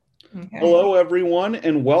Okay. Hello, everyone,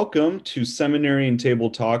 and welcome to Seminary and Table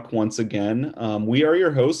Talk once again. We are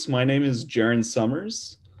your hosts. My name is Jaron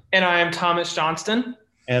Summers, And I am Thomas Johnston.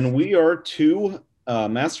 and we are two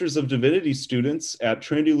Masters of Divinity students at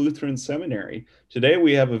Trinity Lutheran Seminary. Today,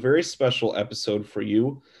 we have a very special episode for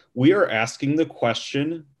you. We are asking the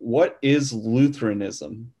question, what is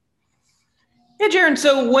Lutheranism? Yeah, Jaron.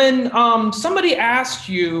 So when somebody asks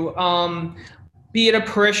you, be it a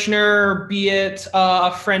parishioner, be it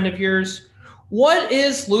a friend of yours, what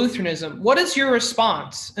is Lutheranism? What is your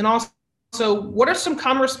response? And also, what are some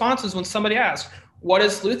common responses when somebody asks, what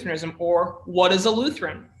is Lutheranism or what is a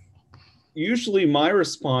Lutheran? Usually, my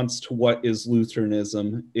response to what is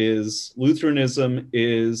Lutheranism is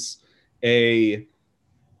a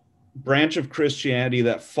branch of Christianity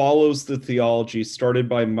that follows the theology started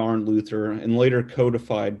by Martin Luther and later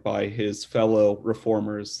codified by his fellow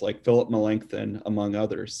reformers like Philip Melanchthon, among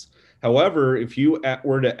others. However, if you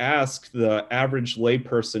were to ask the average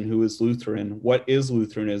layperson who is Lutheran, what is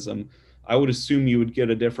Lutheranism, I would assume you would get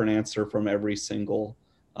a different answer from every single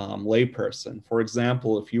layperson. For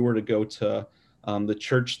example, if you were to go to the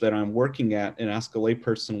church that I'm working at and ask a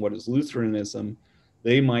layperson what is Lutheranism,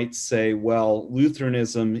 they might say, well,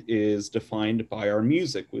 Lutheranism is defined by our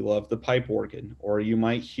music. We love the pipe organ. Or you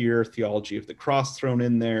might hear theology of the cross thrown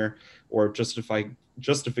in there, or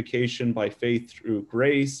justification by faith through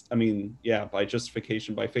grace. By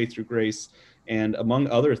justification by faith through grace, and among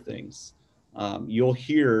other things. You'll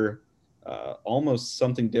hear almost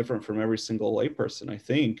something different from every single layperson, I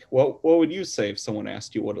think. What would you say if someone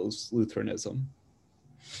asked you what is Lutheranism?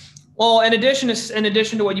 Well, in addition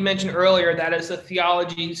to what you mentioned earlier, that is a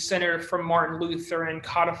theology centered from Martin Luther and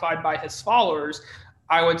codified by his followers.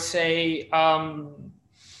 I would say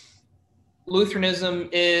Lutheranism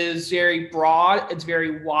is very broad, it's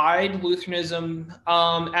very wide. Lutheranism,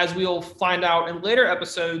 as we'll find out in later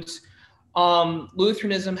episodes,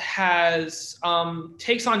 Lutheranism has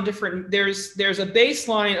takes on different. There's a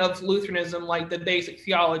baseline of Lutheranism, like the basic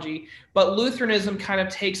theology, but Lutheranism kind of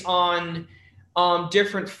takes on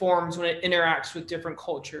different forms when it interacts with different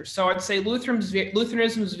cultures. So I'd say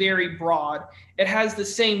Lutheranism is very broad. It has the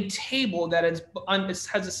same table that it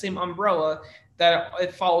has the same umbrella that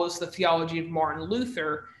it follows the theology of Martin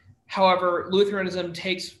Luther. However, Lutheranism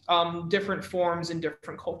takes different forms in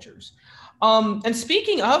different cultures. And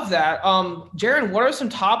speaking of that, Jaron, what are some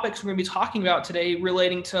topics we're going to be talking about today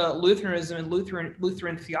relating to Lutheranism and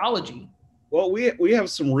Lutheran theology? Well, we have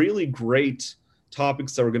some really great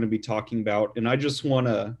topics that we're going to be talking about, and I just want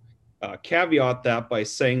to caveat that by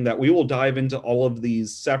saying that we will dive into all of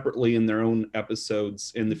these separately in their own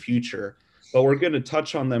episodes in the future, but we're going to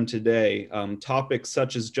touch on them today. Topics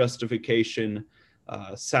such as justification,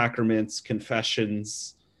 sacraments,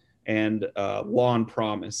 confessions, and law and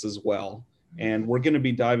promise as well. And we're going to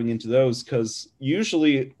be diving into those because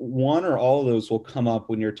usually one or all of those will come up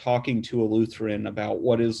when you're talking to a Lutheran about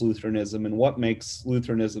what is Lutheranism and what makes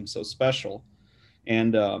Lutheranism so special.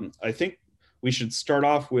 And I think we should start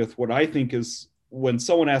off with what I think is when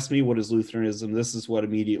someone asks me what is Lutheranism, this is what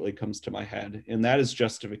immediately comes to my head, and that is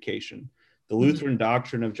justification. The Lutheran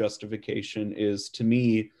doctrine of justification is, to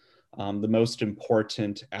me, the most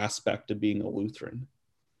important aspect of being a Lutheran.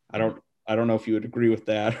 I don't I don't know if you would agree with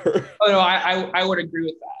that. Oh no, I would agree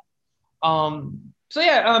with that. So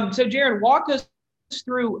Jaron, walk us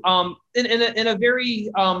through in a very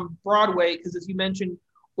broad way, because as you mentioned,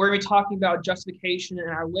 we're going to be talking about justification in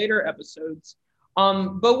our later episodes.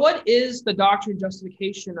 But what is the doctrine of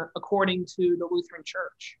justification according to the Lutheran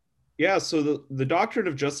Church? Yeah, so the doctrine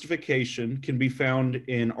of justification can be found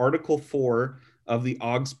in Article 4 of the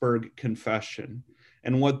Augsburg Confession.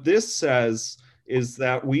 And what this says is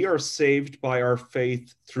that we are saved by our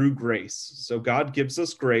faith through grace. So God gives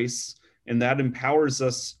us grace, and that empowers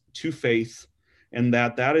us to faith, and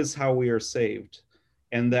that is how we are saved.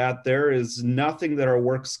 And that there is nothing that our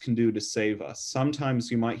works can do to save us.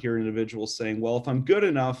 Sometimes you might hear individuals saying, well, if I'm good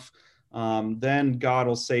enough, then God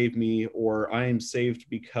will save me, or I am saved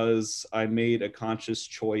because I made a conscious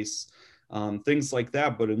choice, things like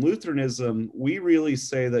that. But in Lutheranism, we really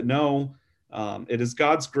say that no, it is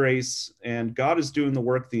God's grace, and God is doing the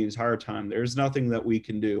work the entire time. There's nothing that we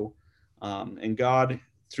can do. And God,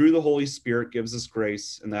 through the Holy Spirit, gives us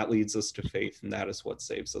grace, and that leads us to faith, and that is what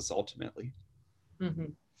saves us ultimately.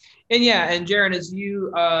 Mm-hmm. And yeah, and Jaron, as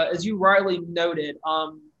you rightly noted,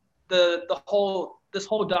 the whole this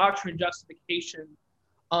whole doctrine of justification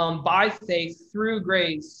by faith through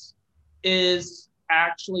grace is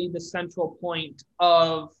actually the central point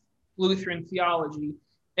of Lutheran theology,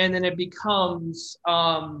 and then it becomes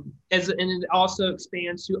and it also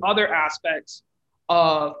expands to other aspects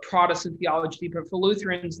of Protestant theology, but for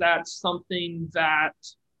Lutherans, that's something that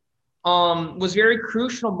was very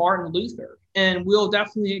crucial to Martin Luther. And we'll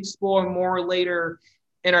definitely explore more later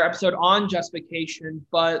in our episode on justification.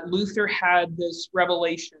 But Luther had this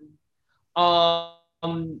revelation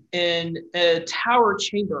in a tower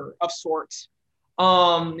chamber of sorts.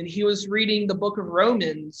 And he was reading the book of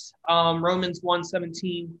Romans, Romans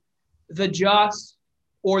 1:17, the just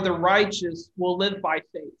or the righteous will live by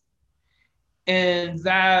faith. And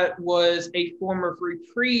that was a form of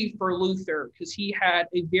reprieve for Luther because he had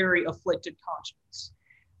a very afflicted conscience.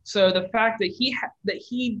 So the fact that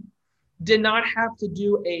he did not have to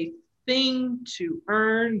do a thing to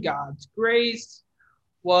earn God's grace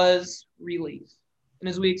was relief. And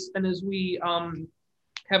as we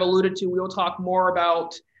have alluded to, we will talk more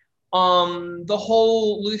about the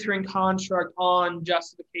whole Lutheran construct on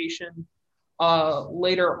justification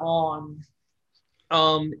later on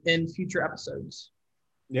in future episodes.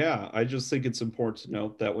 Yeah, I just think it's important to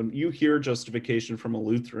note that when you hear justification from a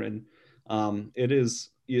Lutheran,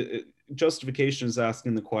 justification is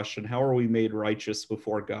asking the question, how are we made righteous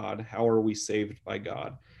before God? How are we saved by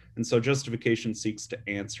God? And so justification seeks to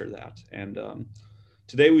answer that. And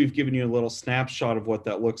today we've given you a little snapshot of what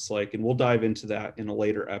that looks like, and we'll dive into that in a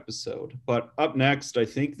later episode. But up next, I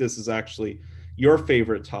think this is actually your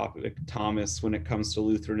favorite topic, Thomas, when it comes to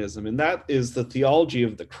Lutheranism, and that is the theology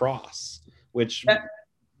of the cross, which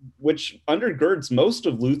undergirds most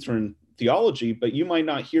of Lutheran theology, but you might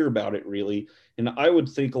not hear about it really. And I would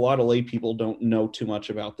think a lot of lay people don't know too much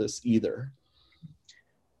about this either.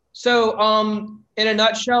 So in a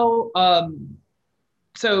nutshell,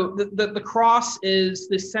 so the cross is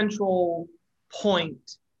the central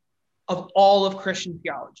point of all of Christian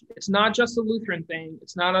theology. It's not just a Lutheran thing.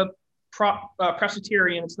 It's not a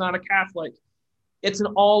Presbyterian. It's not a Catholic. It's in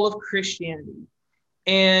all of Christianity.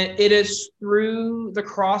 And it is through the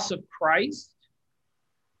cross of Christ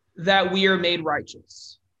that we are made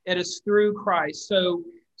righteous. It is through Christ. So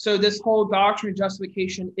this whole doctrine of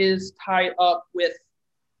justification is tied up with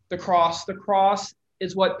the cross. The cross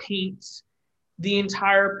is what paints the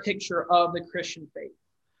entire picture of the Christian faith.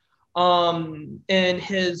 In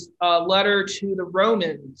his letter to the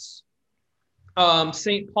Romans,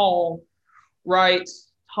 St. Paul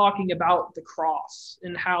writes talking about the cross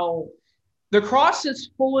and how the cross is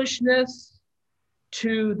foolishness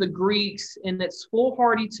to the Greeks and it's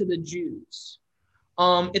foolhardy to the Jews.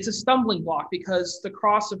 It's a stumbling block because the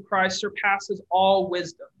cross of Christ surpasses all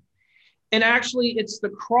wisdom. And actually, it's the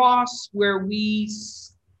cross where we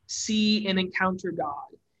see and encounter God.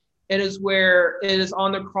 It is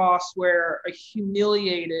on the cross where a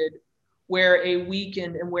humiliated, where a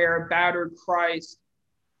weakened, and where a battered Christ,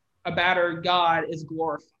 a battered God is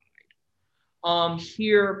glorified.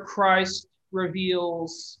 Here, Christ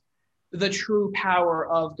reveals the true power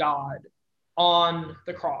of God on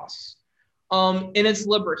the cross. And it's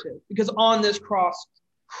liberative because on this cross,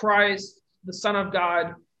 Christ, the Son of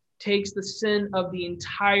God, takes the sin of the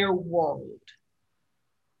entire world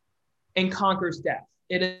and conquers death.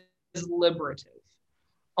 It is liberative.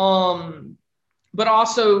 But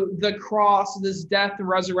also the cross, this death and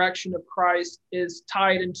resurrection of Christ is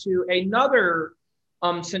tied into another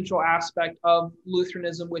central aspect of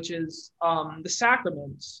Lutheranism, which is the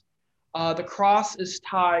sacraments. The cross is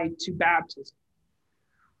tied to baptism.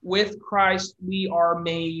 With Christ, we are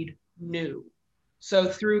made new. So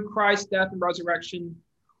through Christ's death and resurrection,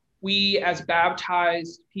 we as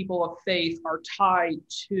baptized people of faith are tied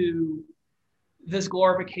to this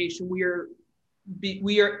glorification. We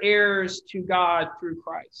are heirs to God through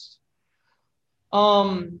Christ.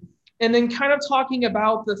 And then kind of talking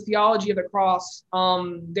about the theology of the cross,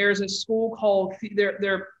 there's a school called,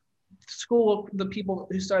 their school of the people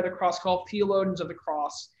who study the cross called Theologians of the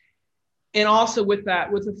Cross. And also with that,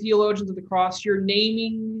 with the Theologians of the Cross, you're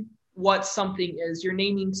naming what something is. You're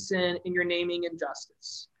naming sin and you're naming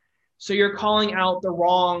injustice. So you're calling out the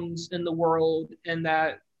wrongs in the world and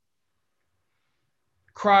that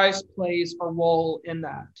Christ plays a role in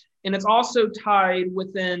that. And it's also tied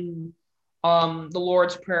within the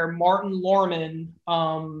Lord's Prayer. Martin Lorman,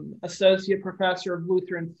 associate professor of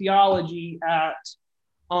Lutheran theology at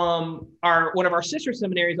one of our sister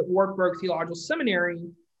seminaries at Wartburg Theological Seminary,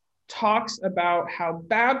 talks about how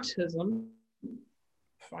baptism,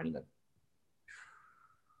 finding it.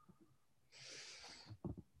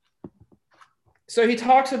 So he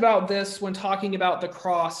talks about this when talking about the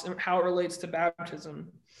cross and how it relates to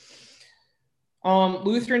baptism.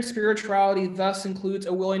 Lutheran spirituality thus includes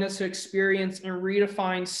a willingness to experience and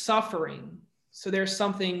redefine suffering. So there's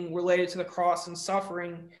something related to the cross and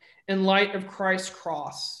suffering in light of Christ's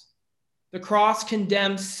cross. The cross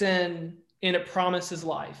condemns sin and it promises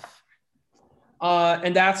life.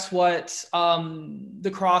 And that's what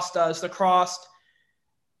the cross does. The cross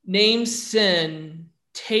names sin,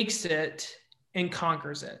 takes it, and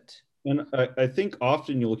conquers it. And I think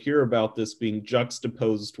often you'll hear about this being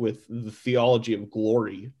juxtaposed with the theology of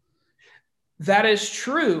glory. That is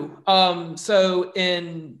true. So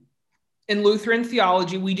in Lutheran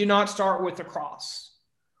theology, we do not start with the cross.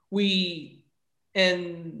 We,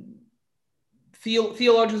 in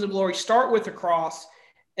theologians of glory, start with the cross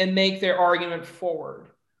and make their argument forward.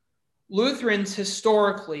 Lutherans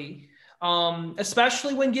historically,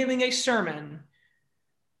 especially when giving a sermon,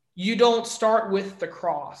 you don't start with the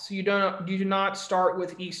cross. You do not start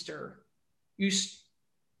with Easter.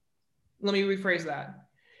 Let me rephrase that.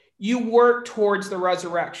 You work towards the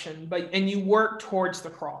resurrection, and you work towards the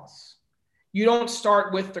cross. You don't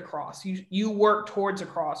start with the cross. You work towards the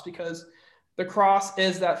cross, because the cross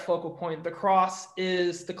is that focal point. The cross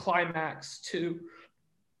is the climax to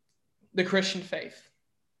the Christian faith.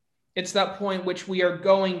 It's that point which we are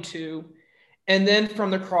going to. And then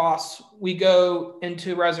from the cross, we go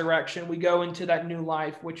into resurrection. We go into that new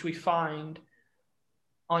life, which we find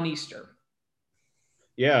on Easter.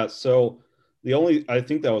 Yeah, so I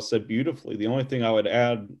think that was said beautifully. The only thing I would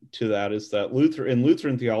add to that is that in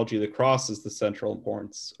Lutheran theology, the cross is the central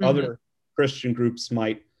importance. Mm-hmm. Other Christian groups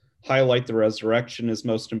might highlight the resurrection as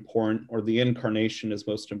most important, or the incarnation as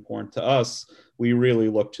most important. To us, we really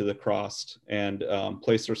look to the cross and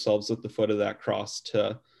place ourselves at the foot of that cross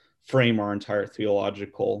to frame our entire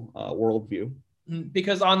theological worldview.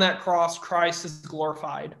 Because on that cross, Christ is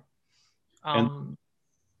glorified. And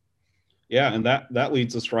that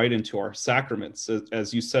leads us right into our sacraments.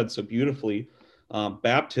 As you said so beautifully,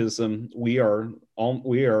 baptism, we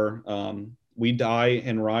die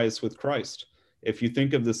and rise with Christ. If you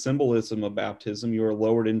think of the symbolism of baptism, you are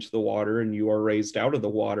lowered into the water and you are raised out of the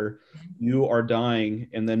water. You are dying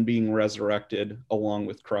and then being resurrected along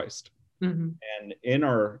with Christ. Mm-hmm.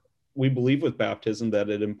 And we believe with baptism that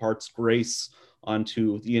it imparts grace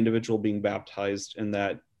onto the individual being baptized, and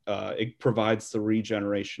that it provides the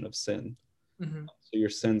regeneration of sin. Mm-hmm. So your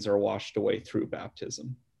sins are washed away through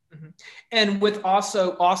baptism. Mm-hmm. And with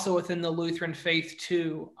also within the Lutheran faith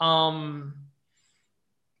too,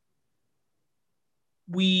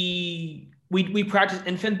 we practice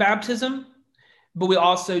infant baptism, but we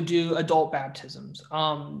also do adult baptisms.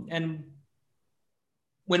 And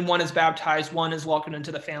when one is baptized, one is welcomed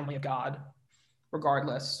into the family of God,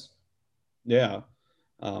 regardless. Yeah,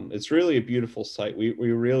 it's really a beautiful sight. We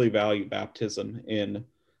really value baptism in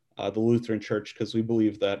the Lutheran Church, because we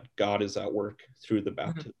believe that God is at work through the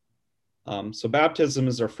baptism. Mm-hmm. So baptism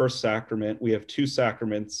is our first sacrament. We have two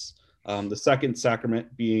sacraments. The second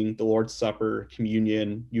sacrament being the Lord's Supper,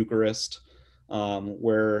 communion, Eucharist,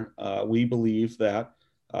 where we believe that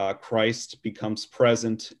Christ becomes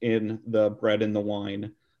present in the bread and the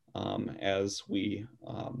wine as we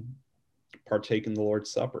partake in the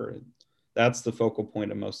Lord's Supper. That's the focal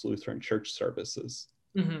point of most Lutheran church services.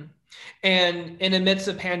 Mm-hmm. And in the midst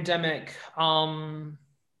of pandemic, the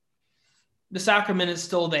sacrament is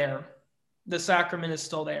still there. The sacrament is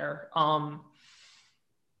still there.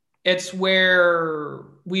 It's where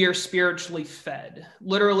we are spiritually fed,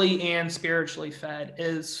 literally and spiritually fed,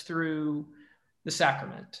 is through the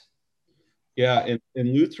sacrament. Yeah,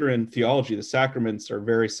 in Lutheran theology, the sacraments are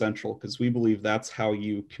very central, because we believe that's how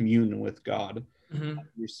you commune with God. Mm-hmm.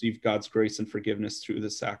 Receive God's grace and forgiveness through the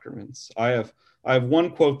sacraments. I have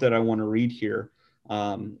one quote that I want to read here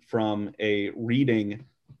from a reading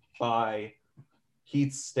by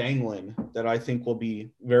Keith Stanglin that I think will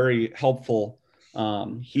be very helpful.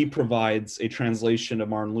 He provides a translation of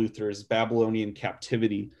Martin Luther's Babylonian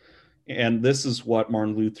Captivity. And this is what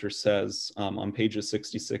Martin Luther says on pages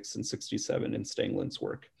 66 and 67 in Stanglin's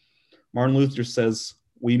work. Martin Luther says,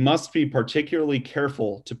 "We must be particularly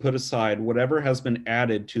careful to put aside whatever has been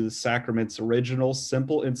added to the sacrament's original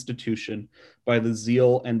simple institution by the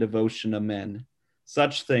zeal and devotion of men.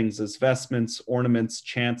 Such things as vestments, ornaments,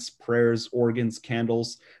 chants, prayers, organs,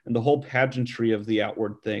 candles, and the whole pageantry of the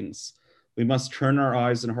outward things. We must turn our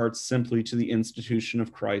eyes and hearts simply to the institution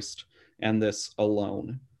of Christ, and this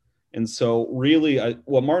alone." And so really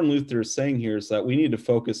what Martin Luther is saying here is that we need to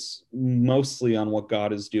focus mostly on what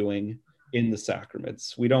God is doing in the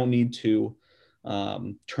sacraments. We don't need to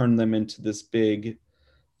turn them into this big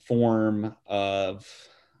form of,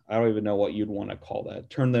 I don't even know what you'd want to call that,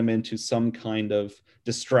 turn them into some kind of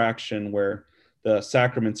distraction where the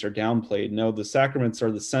sacraments are downplayed. No, the sacraments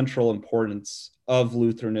are the central importance of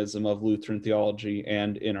Lutheranism, of Lutheran theology,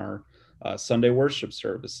 and in our Sunday worship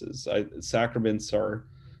services. Sacraments are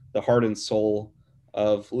the heart and soul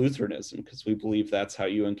of Lutheranism, because we believe that's how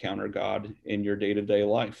you encounter God in your day-to-day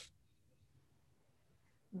life.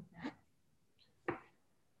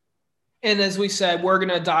 And as we said, we're going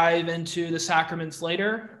to dive into the sacraments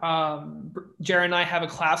later. Jared and I have a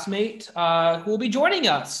classmate who will be joining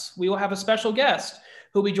us. We will have a special guest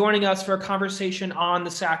who will be joining us for a conversation on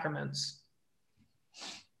the sacraments.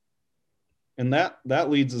 And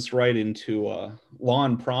that leads us right into law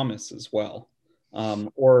and promise as well,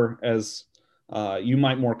 or as you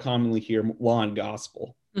might more commonly hear, law and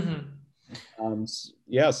gospel. Mm-hmm.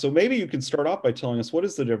 So maybe you could start off by telling us, what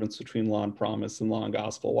is the difference between law and promise and law and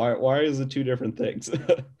gospel? Why is it two different things?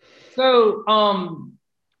 So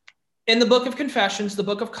in the Book of Confessions, the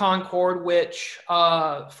Book of Concord, which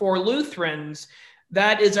for Lutherans,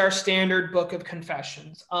 that is our standard Book of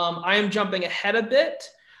Confessions. I am jumping ahead a bit,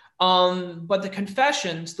 but the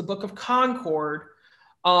Confessions, the Book of Concord,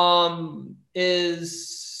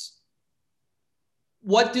 is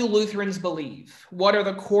what do Lutherans believe? What are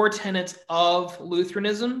the core tenets of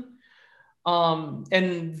Lutheranism?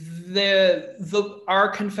 And our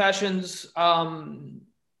confessions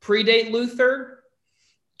predate Luther,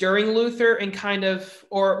 during Luther, and kind of,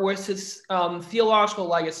 or was his theological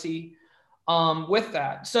legacy with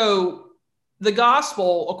that. So the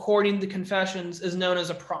gospel, according to confessions, is known as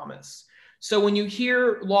a promise. So when you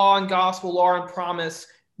hear law and gospel, law and promise,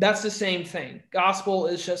 that's the same thing. Gospel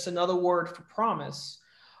is just another word for promise.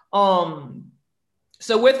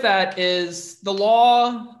 So with that is the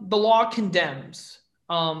law condemns.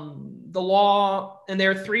 The law, and there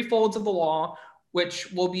are three folds of the law,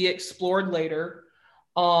 which will be explored later.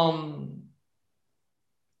 And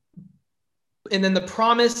then the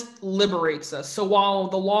promise liberates us. So while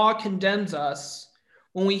the law condemns us,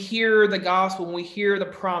 when we hear the gospel, when we hear the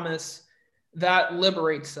promise, that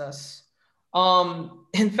liberates us.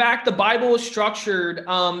 In fact, the Bible is structured,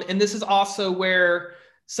 and this is also where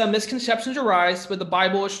some misconceptions arise, but the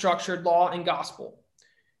Bible is structured law and gospel.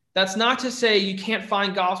 That's not to say you can't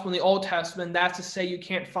find gospel in the Old Testament. That's to say you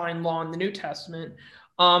can't find law in the New Testament.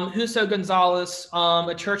 Justo Gonzalez,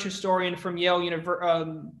 a church historian from Yale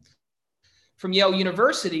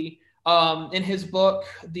University, in his book,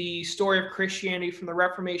 The Story of Christianity from the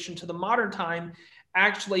Reformation to the Modern Time,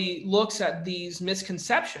 actually looks at these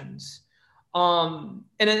misconceptions. And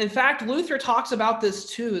in fact, Luther talks about this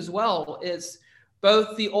too as well, is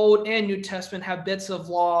both the Old and New Testament have bits of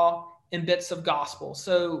law and bits of gospel.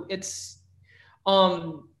 So it's,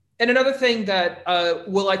 and another thing that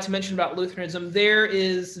we'd like to mention about Lutheranism, there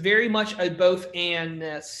is very much a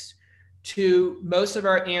both-and-ness to most of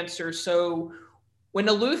our answers. So when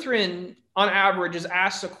a Lutheran, on average, is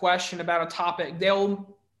asked a question about a topic,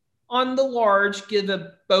 they'll, on the large, give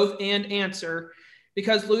a both-and answer,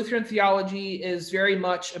 because Lutheran theology is very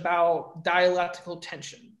much about dialectical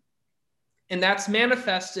tension. And that's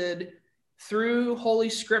manifested through Holy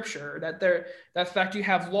Scripture, that fact you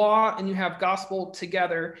have law and you have gospel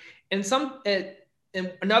together. And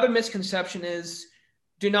another misconception is,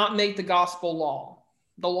 do not make the gospel law.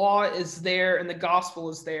 The law is there and the gospel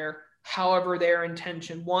is there. However, their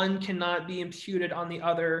intention, one cannot be imputed on the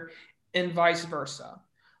other, and vice versa.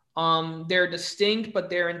 They're distinct, but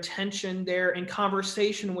their intention, they're in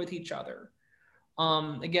conversation with each other.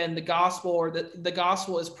 Again, the gospel, or the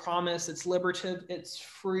gospel is promise, it's liberative, it's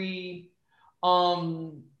free.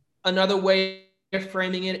 Another way of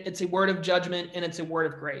framing it, it's a word of judgment and it's a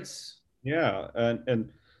word of grace. Yeah,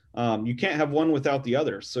 and you can't have one without the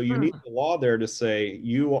other. So you need the law there to say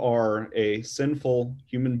you are a sinful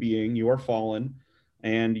human being, you are fallen,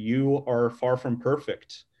 and you are far from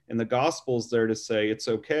perfect. And the gospel is there to say it's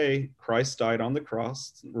okay, Christ died on the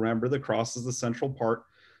cross. Remember, the cross is the central part,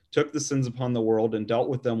 took the sins upon the world and dealt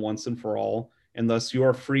with them once and for all, and thus you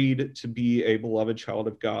are freed to be a beloved child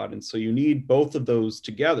of God. And so you need both of those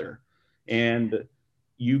together. And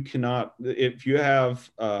you cannot, if you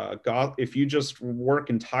have if you just work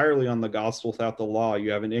entirely on the gospel without the law,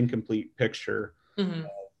 you have an incomplete picture of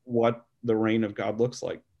what the reign of God looks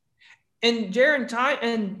like. And Jared,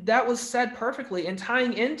 and that was said perfectly. And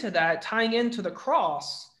tying into the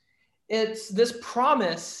cross, it's this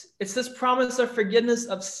promise of forgiveness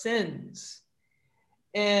of sins.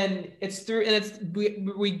 And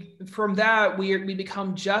we from that we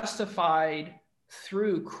become justified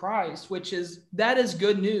through Christ, that is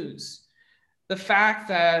good news. The fact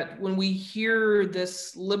that when we hear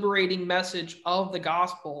this liberating message of the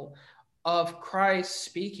gospel of Christ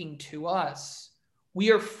speaking to us,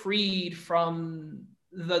 we are freed from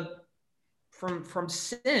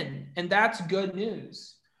sin, and that's good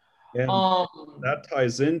news. And that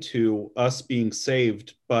ties into us being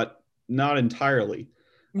saved, but not entirely.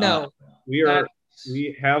 No, we are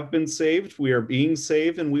We have been saved, we are being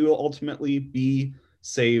saved, and we will ultimately be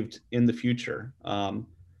saved in the future.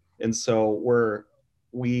 And so we're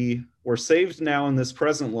saved now in this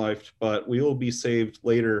present life, but we will be saved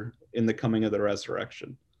later in the coming of the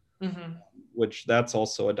resurrection. Mm-hmm. Which that's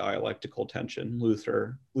also a dialectical tension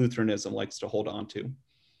Lutheranism likes to hold on to.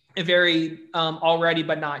 A very already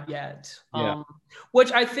but not yet. Yeah.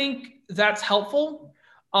 Which I think that's helpful.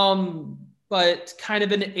 But kind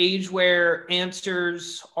of in an age where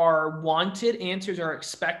answers are wanted, answers are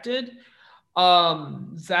expected,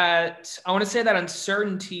 that I want to say that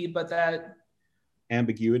uncertainty, but that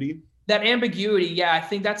ambiguity. Yeah, I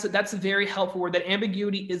think that's a very helpful word. That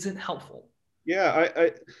ambiguity isn't helpful. Yeah,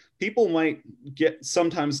 I people might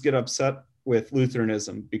sometimes get upset with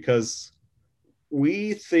Lutheranism because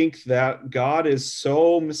we think that God is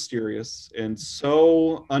so mysterious and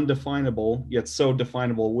so undefinable, yet so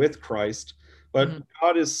definable with Christ. But mm-hmm.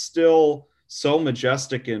 God is still so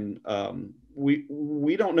majestic, and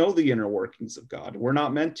we don't know the inner workings of God. We're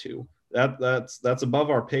not meant to. That's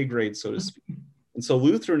above our pay grade, so to speak. And so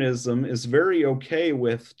Lutheranism is very okay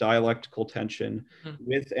with dialectical tension, mm-hmm.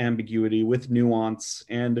 with ambiguity, with nuance,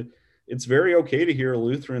 and it's very okay to hear a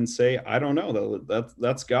Lutheran say, I don't know,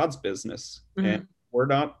 that's God's business. Mm-hmm. And we're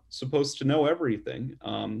not supposed to know everything.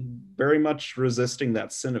 Very much resisting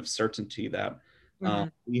that sin of certainty that mm-hmm.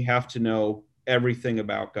 we have to know everything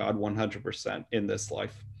about God 100% in this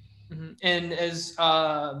life. Mm-hmm. And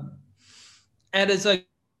as a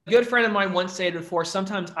good friend of mine once stated before,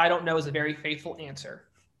 sometimes I don't know is a very faithful answer.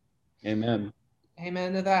 Amen.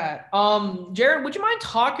 Amen to that. Jared, would you mind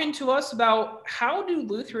talking to us about how do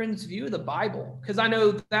Lutherans view the Bible? Because I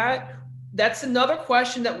know that's another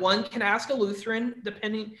question that one can ask a Lutheran,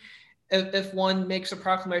 depending if one makes a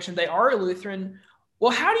proclamation they are a Lutheran.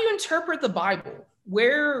 Well, how do you interpret the Bible?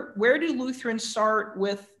 Where do Lutherans start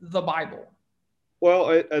with the Bible?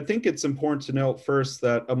 Well, I think it's important to note first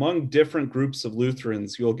that among different groups of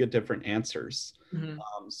Lutherans, you'll get different answers. Mm-hmm.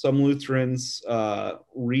 Some Lutherans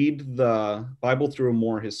read the Bible through a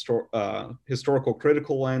more historical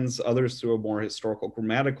critical lens, others through a more historical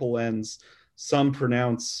grammatical lens. Some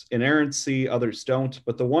pronounce inerrancy, others don't.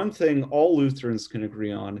 But the one thing all Lutherans can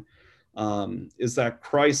agree on is that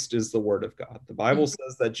Christ is the Word of God. The Bible mm-hmm.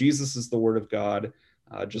 says that Jesus is the Word of God.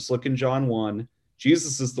 Just look in John 1.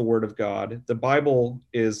 Jesus is the Word of God. The Bible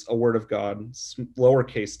is a Word of God,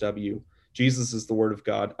 lowercase w. Jesus is the Word of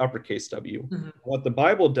God, uppercase w. Mm-hmm. What the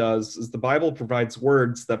Bible does is the Bible provides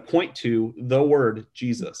words that point to the Word,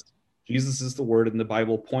 Jesus. Jesus is the Word, and the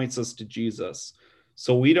Bible points us to Jesus.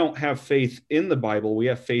 So we don't have faith in the Bible. We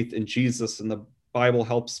have faith in Jesus, and the Bible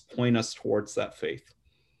helps point us towards that faith.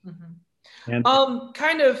 Mm-hmm. And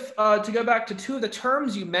to go back to two of the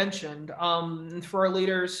terms you mentioned, for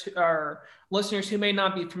our listeners who may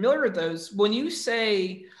not be familiar with those, when you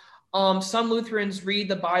say some Lutherans read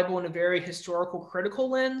the Bible in a very historical critical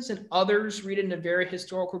lens and others read it in a very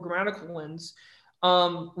historical grammatical lens,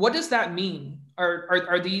 what does that mean?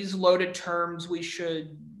 Are these loaded terms we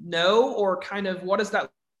should know, or kind of what does that?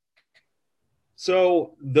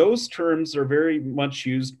 So those terms are very much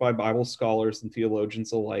used by Bible scholars and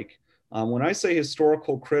theologians alike. When I say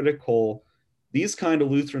historical critical, these kind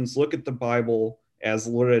of Lutherans look at the Bible as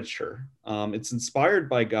literature. It's inspired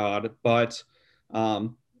by God, but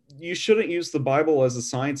you shouldn't use the Bible as a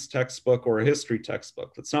science textbook or a history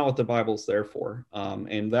textbook. That's not what the Bible's there for,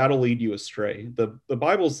 and that'll lead you astray. The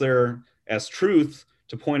Bible's there as truth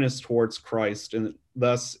to point us towards Christ, and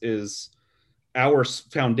thus is our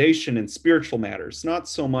foundation in spiritual matters, not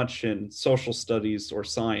so much in social studies or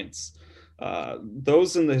science.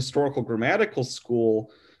 Those in the historical grammatical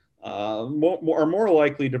school are more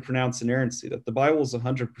likely to pronounce inerrancy, that the Bible is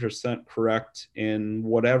 100% correct in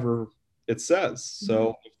whatever it says.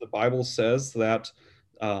 So if the Bible says that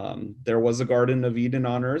there was a Garden of Eden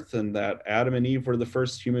on earth and that Adam and Eve were the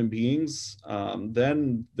first human beings,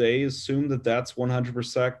 then they assume that that's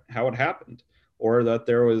 100% how it happened, or that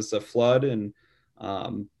there was a flood, and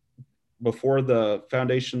before the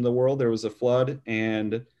foundation of the world, there was a flood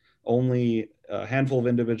and only a handful of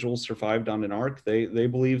individuals survived on an ark. They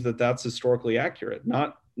believe that that's historically accurate.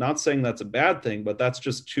 Not saying that's a bad thing, but that's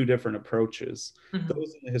just two different approaches. Mm-hmm.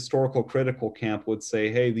 Those in the historical critical camp would say,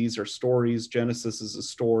 hey, these are stories. Genesis is a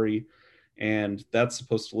story, and that's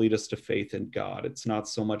supposed to lead us to faith in God. It's not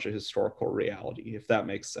so much a historical reality, if that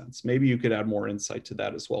makes sense. Maybe you could add more insight to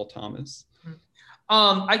that as well, Thomas.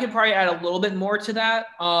 I could probably add a little bit more to that.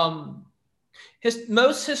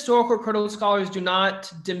 Most historical critical scholars do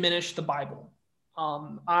not diminish the Bible.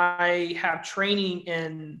 I have training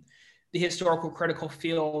in the historical critical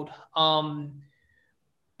field.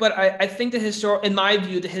 but I think in my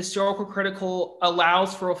view, the historical critical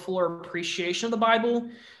allows for a fuller appreciation of the Bible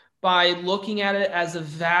by looking at it as a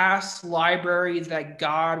vast library that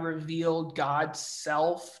God revealed God's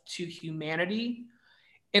self to humanity.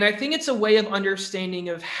 And I think it's a way of understanding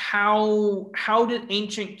of how did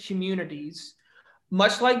ancient communities,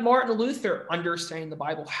 much like Martin Luther understanding the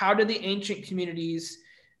Bible, how did the ancient communities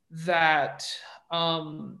that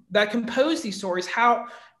that compose these stories,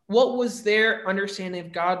 what was their understanding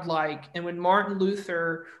of God like? And when Martin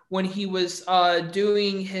Luther, when he was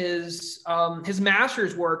doing his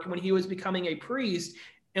master's work, when he was becoming a priest,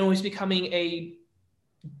 and was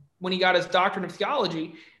when he got his doctorate of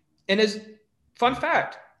theology, and his fun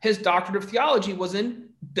fact, his doctorate of theology was in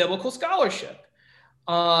biblical scholarship.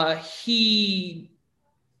 He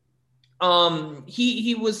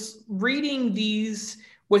was reading these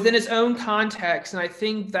within his own context, and I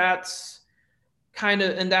think that's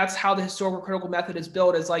that's how the historical critical method is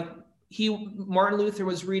built. Is like Martin Luther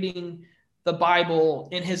was reading the Bible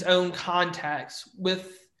in his own context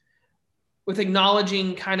with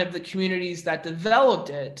acknowledging kind of the communities that developed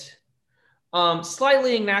it.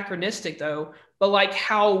 Slightly anachronistic though, but like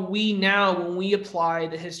how we now, when we apply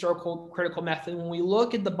the historical critical method, when we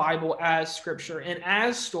look at the Bible as scripture and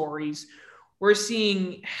as stories, we're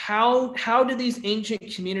seeing how did these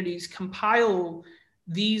ancient communities compile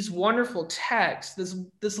these wonderful texts,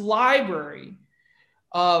 this library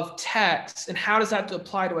of texts, and how does that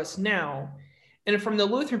apply to us now? And from the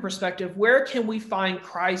Lutheran perspective, where can we find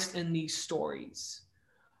Christ in these stories?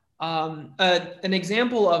 An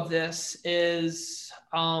example of this is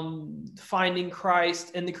finding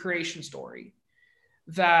Christ in the creation story.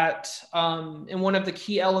 That and one of the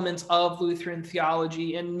key elements of Lutheran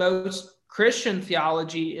theology and most Christian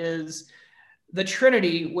theology is the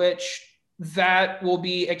Trinity, which that will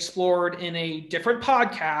be explored in a different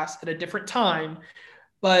podcast at a different time.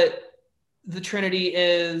 But the Trinity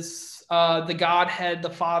is the Godhead, the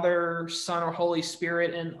Father, Son, or Holy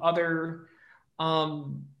Spirit, and other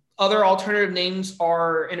alternative names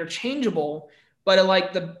are interchangeable. But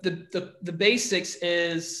like the basics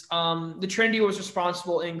is the Trinity was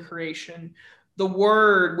responsible in creation. The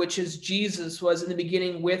Word, which is Jesus, was in the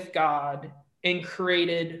beginning with God and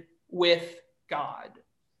created with God.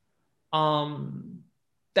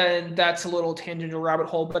 Then that's a little tangential rabbit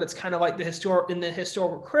hole, but it's kind of like in the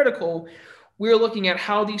historical critical, we're looking at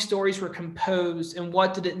how these stories were composed and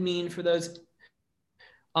what did it mean for those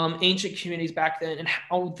ancient communities back then, and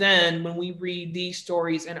how then when we read these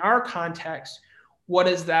stories in our context, what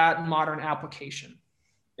is that modern application?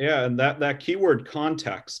 Yeah, and that keyword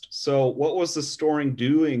context. So what was the story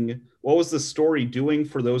doing? What was the story doing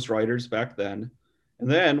for those writers back then? And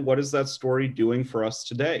then what is that story doing for us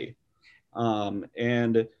today?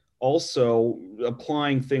 And also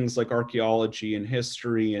applying things like archaeology and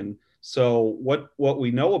history. And so what we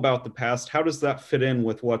know about the past, how does that fit in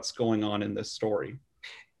with what's going on in this story?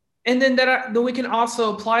 And then then we can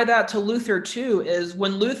also apply that to Luther too, is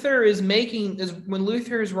when Luther is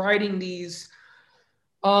writing these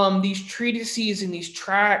treatises and these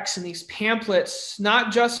tracts and these pamphlets,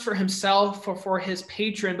 not just for himself or for his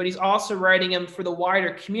patron, but he's also writing them for the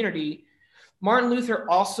wider community. Martin Luther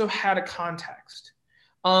also had a context.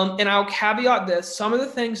 And I'll caveat this. Some of the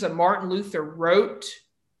things that Martin Luther wrote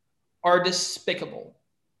are despicable.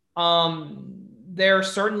 There are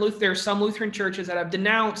some Lutheran churches that have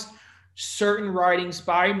denounced certain writings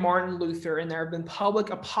by Martin Luther, and there have been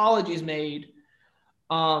public apologies made.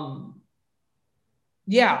 So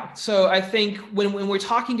I think when we're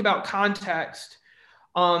talking about context,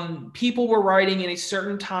 people were writing in a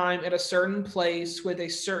certain time at a certain place with a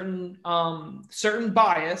certain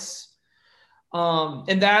bias,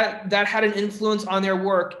 and that had an influence on their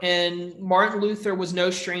work. And Martin Luther was no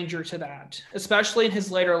stranger to that, especially in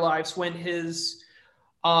his later lives when his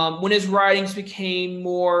writings became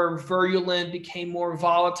more virulent, became more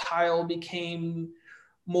volatile, became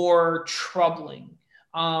more troubling.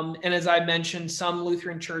 And as I mentioned, some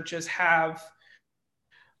Lutheran churches have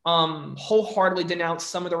wholeheartedly denounced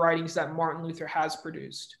some of the writings that Martin Luther has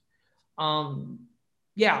produced. And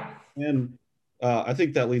I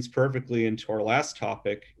think that leads perfectly into our last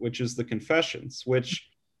topic, which is the Confessions, which,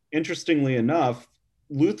 interestingly enough,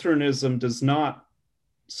 Lutheranism does not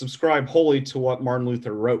subscribe wholly to what Martin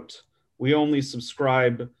Luther wrote. We only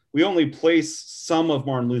place some of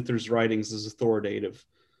Martin Luther's writings as authoritative.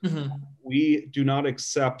 Mm-hmm. We do not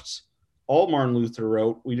accept all Martin Luther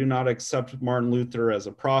wrote. We do not accept Martin Luther as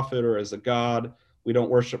a prophet or as a god. We don't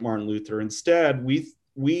worship Martin Luther. Instead,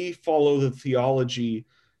 we follow the theology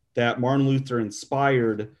that Martin Luther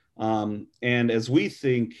inspired. And as we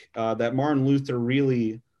think that Martin Luther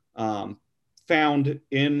really found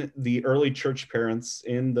in the early church parents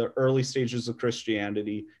in the early stages of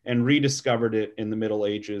Christianity and rediscovered it in the Middle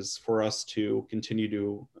Ages for us to continue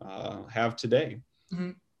to have today.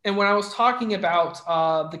 Mm-hmm. And when I was talking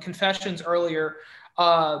about the confessions earlier,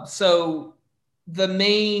 so the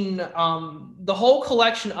main, the whole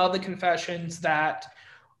collection of the confessions that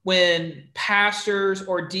when pastors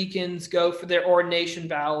or deacons go for their ordination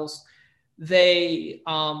vows, they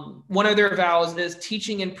one of their vows is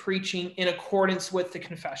teaching and preaching in accordance with the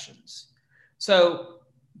confessions. So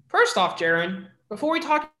first off, Jaron, before we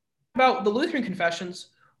talk about the Lutheran confessions,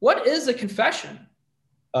 what is a confession?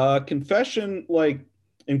 Confession, like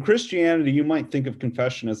in Christianity, you might think of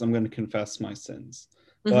confession as I'm going to confess my sins.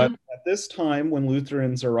 But at this time, when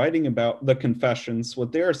Lutherans are writing about the confessions,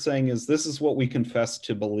 what they are saying is this is what we confess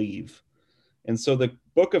to believe. And so the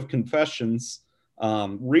Book of Confessions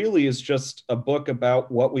really is just a book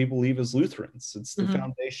about what we believe as Lutherans. It's the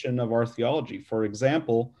foundation of our theology. For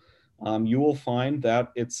example, you will find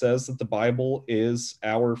that it says that the Bible is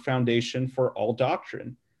our foundation for all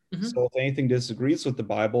doctrine. So if anything disagrees with the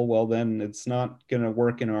Bible, well, then it's not going to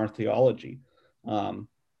work in our theology.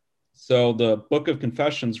 So the Book of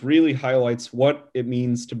Confessions really highlights what it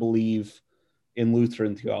means to believe in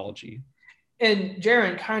Lutheran theology. And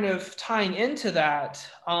Jaron, kind of tying into that,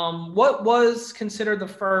 what was considered the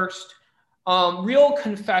first real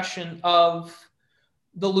confession of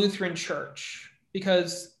the Lutheran Church?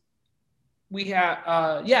 Because we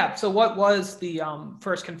had, so what was the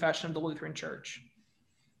first confession of the Lutheran Church?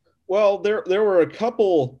 Well, there were a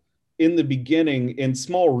couple in the beginning in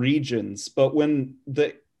small regions, but when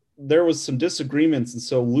there was some disagreements, and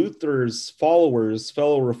so Luther's followers,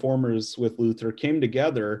 fellow reformers with Luther, came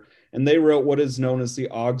together and they wrote what is known as the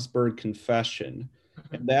Augsburg Confession.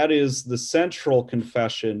 And that is the central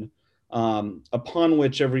confession upon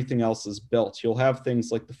which everything else is built. You'll have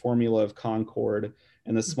things like the Formula of Concord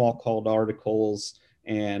and the Smalcald Articles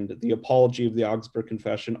and the Apology of the Augsburg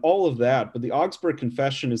Confession, all of that. But the Augsburg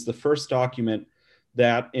Confession is the first document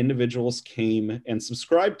that individuals came and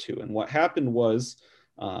subscribed to. And what happened was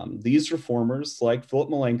these reformers, like Philip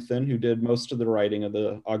Melanchthon, who did most of the writing of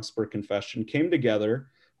the Augsburg Confession, came together,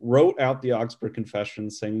 wrote out the Augsburg Confession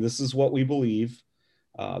saying, this is what we believe.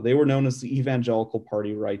 They were known as the Evangelical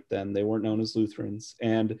Party right then. They weren't known as Lutherans.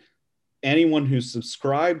 And anyone who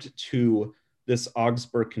subscribed to this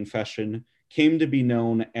Augsburg Confession came to be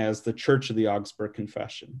known as the Church of the Augsburg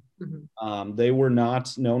Confession. They were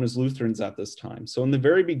not known as Lutherans at this time. So in the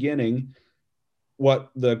very beginning,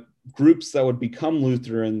 what the groups that would become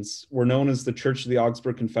Lutherans were known as the Church of the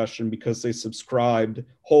Augsburg Confession because they subscribed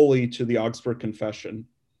wholly to the Augsburg Confession,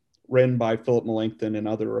 written by Philip Melanchthon and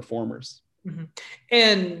other reformers.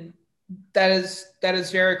 And that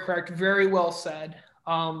is very correct. Very well said.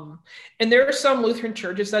 And there are some Lutheran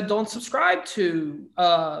churches that don't subscribe to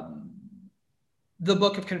the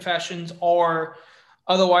Book of Confessions, or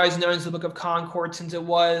otherwise known as the Book of Concord, since it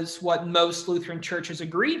was what most Lutheran churches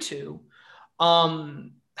agreed to.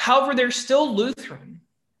 However, they're still Lutheran.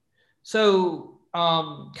 So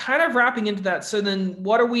kind of wrapping into that. So then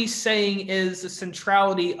what are we saying is the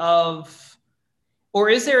centrality of, or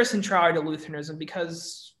is there a centrality to Lutheranism?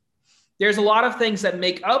 Because there's a lot of things that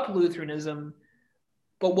make up Lutheranism,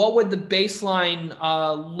 but what would the baseline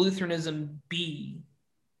Lutheranism be?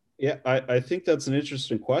 Yeah, I think that's an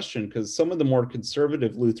interesting question, because some of the more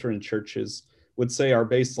conservative Lutheran churches would say our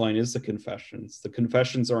baseline is the confessions. The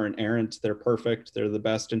confessions are inerrant, they're perfect, they're the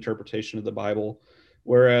best interpretation of the Bible.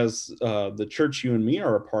 Whereas the church you and me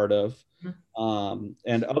are a part of,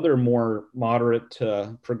 and other more moderate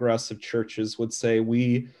to progressive churches would say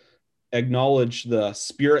we acknowledge the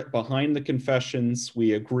spirit behind the confessions,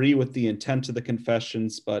 we agree with the intent of the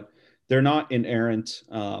confessions, but they're not inerrant.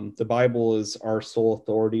 The Bible is our sole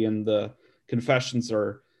authority, and the confessions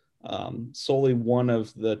are solely one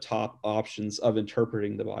of the top options of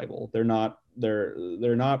interpreting the Bible. They're not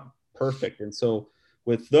perfect, and so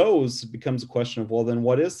with those, it becomes a question of, well, then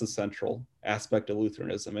what is the central aspect of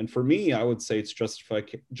Lutheranism? And for me, I would say it's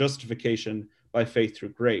justification by faith through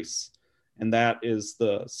grace, and that is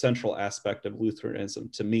the central aspect of Lutheranism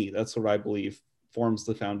to me. That's what I believe forms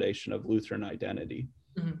the foundation of Lutheran identity.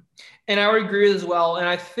 And I would agree as well. And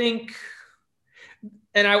I think,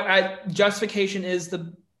 and justification is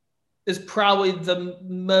probably the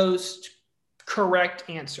most correct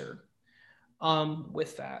answer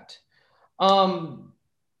with that.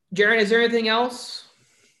 Jaron, is there anything else?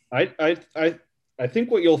 I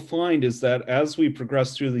think what you'll find is that as we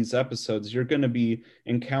progress through these episodes, you're going to be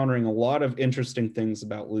encountering a lot of interesting things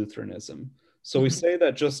about Lutheranism. So we say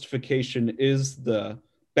that justification is the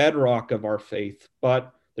bedrock of our faith,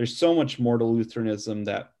 but there's so much more to Lutheranism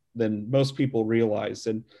that than most people realize.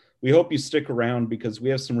 And we hope you stick around because we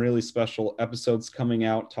have some really special episodes coming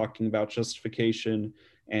out talking about justification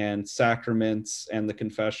and sacraments and the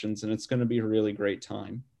confessions, and it's going to be a really great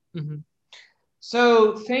time. Mm-hmm.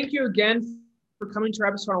 So thank you again for coming to our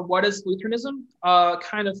episode on What is Lutheranism,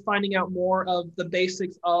 kind of finding out more of the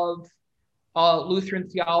basics of Lutheran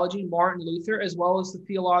theology, Martin Luther, as well as the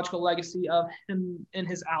theological legacy of him and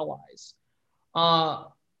his allies.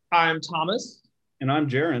 I'm Thomas. And I'm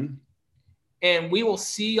Jaron. And we will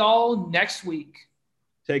see y'all next week.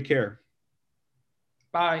 Take care.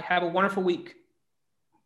 Bye. Have a wonderful week.